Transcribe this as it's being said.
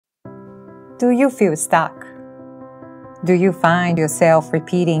Do you feel stuck? Do you find yourself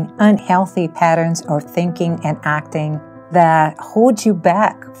repeating unhealthy patterns of thinking and acting that hold you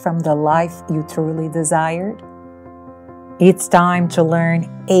back from the life you truly desired? It's time to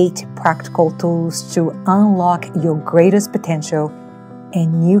learn 8 practical tools to unlock your greatest potential,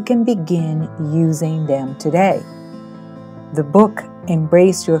 and you can begin using them today. The book,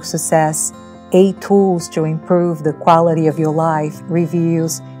 Embrace Your Success, 8 Tools to Improve the Quality of Your Life,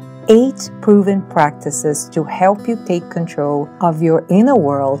 reveals 8 proven practices to help you take control of your inner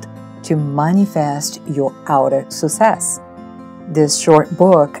world to manifest your outer success. This short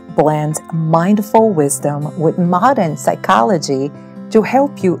book blends mindful wisdom with modern psychology to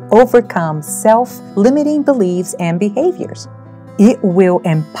help you overcome self-limiting beliefs and behaviors. It will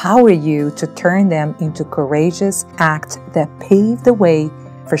empower you to turn them into courageous acts that pave the way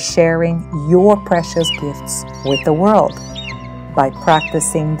for sharing your precious gifts with the world. By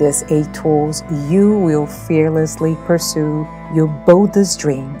practicing these 8 tools, you will fearlessly pursue your boldest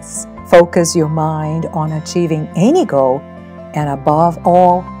dreams, focus your mind on achieving any goal, and above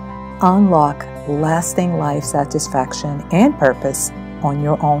all, unlock lasting life satisfaction and purpose on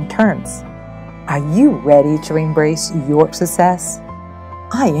your own terms. Are you ready to embrace your success?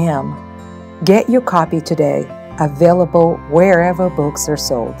 I am. Get your copy today, available wherever books are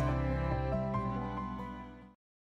sold.